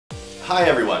Hi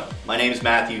everyone, my name is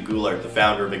Matthew Goulart, the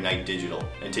founder of Ignite Digital,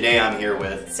 and today I'm here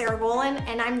with Sarah Golan,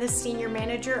 and I'm the Senior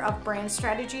Manager of Brand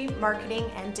Strategy, Marketing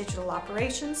and Digital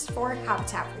Operations for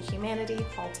Habitat for Humanity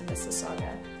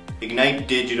Halton-Mississauga. Ignite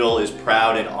Digital is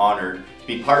proud and honored to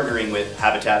be partnering with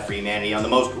Habitat for Humanity on the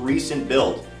most recent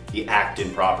build, the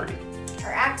Acton property.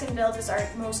 Our Acton build is our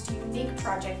most unique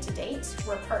project to date.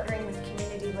 We're partnering with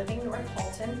Community Living North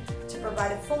Halton to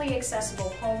provide a fully accessible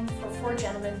home for 4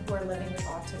 gentlemen who are living with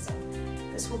autism.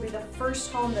 This will be the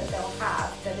first home that they'll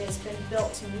have that has been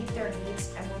built to meet their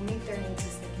needs and will meet their needs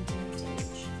as they continue to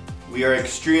age. We are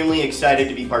extremely excited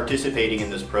to be participating in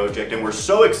this project, and we're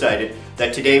so excited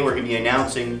that today we're going to be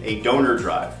announcing a donor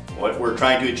drive. What we're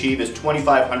trying to achieve is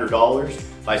 $2,500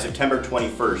 by September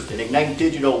 21st, and Ignite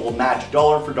Digital will match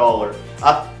dollar for dollar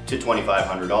up to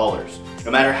 $2,500.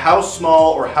 No matter how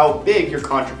small or how big your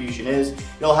contribution is,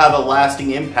 it'll have a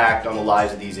lasting impact on the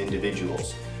lives of these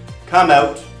individuals. Come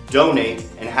out, donate,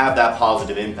 and have that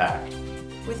positive impact.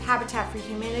 With Habitat for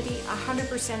Humanity,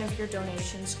 100% of your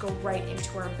donations go right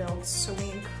into our builds, so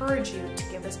we encourage you to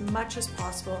give as much as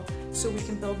possible so we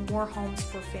can build more homes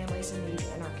for families in need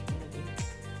in our community.